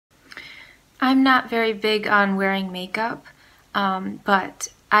I'm not very big on wearing makeup, but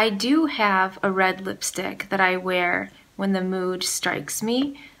I do have a red lipstick that I wear when the mood strikes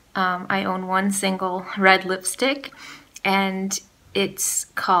me. I own one single red lipstick, and it's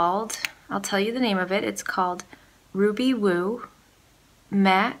called, I'll tell you the name of it, it's called Rubywoo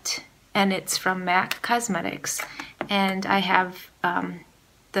Matte, and it's from MAC Cosmetics. And I have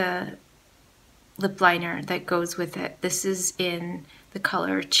the lip liner that goes with it. This is in the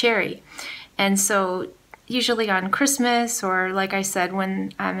color Cherry. And so usually on Christmas, or like I said,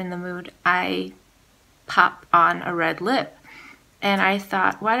 when I'm in the mood, I pop on a red lip. And I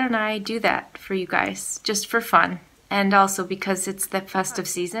thought, why don't I do that for you guys, just for fun. And also because it's the festive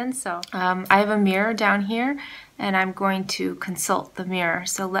season. So I have a mirror down here, and I'm going to consult the mirror.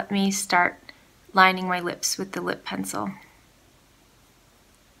 So let me start lining my lips with the lip pencil.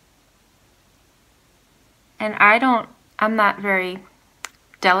 And I'm not very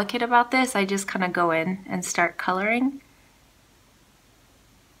delicate about this. I just kind of go in and start coloring.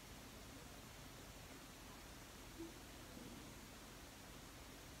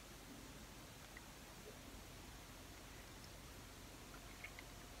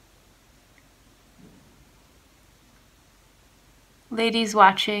 Ladies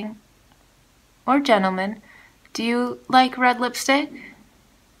watching, or gentlemen, do you like red lipstick?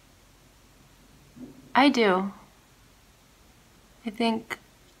 I do. I think,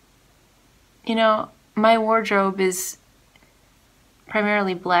 you know, my wardrobe is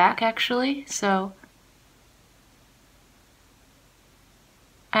primarily black actually, so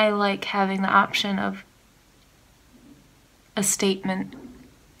I like having the option of a statement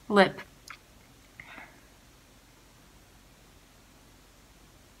lip.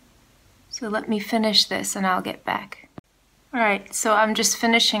 So let me finish this and I'll get back. Alright, so I'm just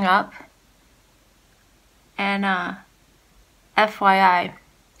finishing up, and FYI,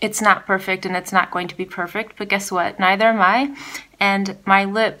 it's not perfect and it's not going to be perfect, but guess what? Neither am I. And my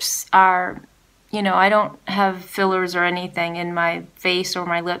lips are, you know, I don't have fillers or anything in my face or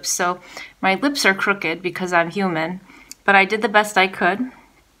my lips, so my lips are crooked because I'm human, but I did the best I could.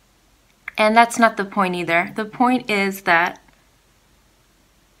 And that's not the point either. The point is that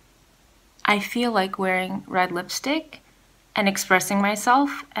I feel like wearing red lipstick and expressing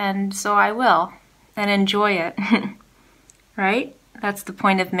myself, and so I will, and enjoy it. Right? That's the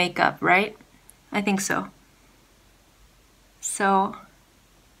point of makeup, right? I think so. So,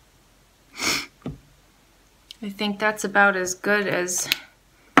 I think that's about as good as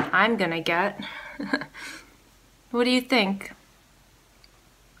I'm gonna get. What do you think?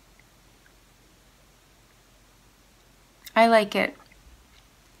 I like it.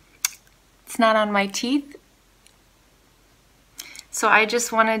 It's not on my teeth. So I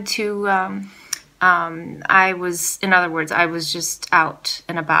just wanted to, I was just out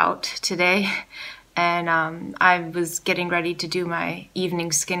and about today, and I was getting ready to do my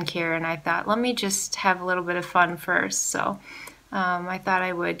evening skincare, and I thought, let me just have a little bit of fun first. So I thought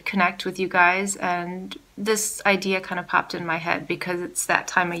I would connect with you guys, and this idea kind of popped in my head because it's that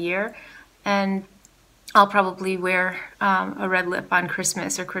time of year, and I'll probably wear a red lip on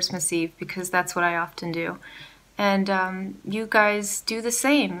Christmas or Christmas Eve because that's what I often do. And you guys do the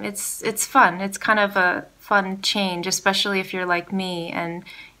same. It's fun. It's kind of a fun change, especially if you're like me and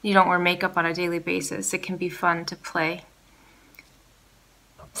you don't wear makeup on a daily basis. It can be fun to play.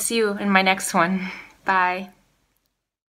 See you in my next one. Bye.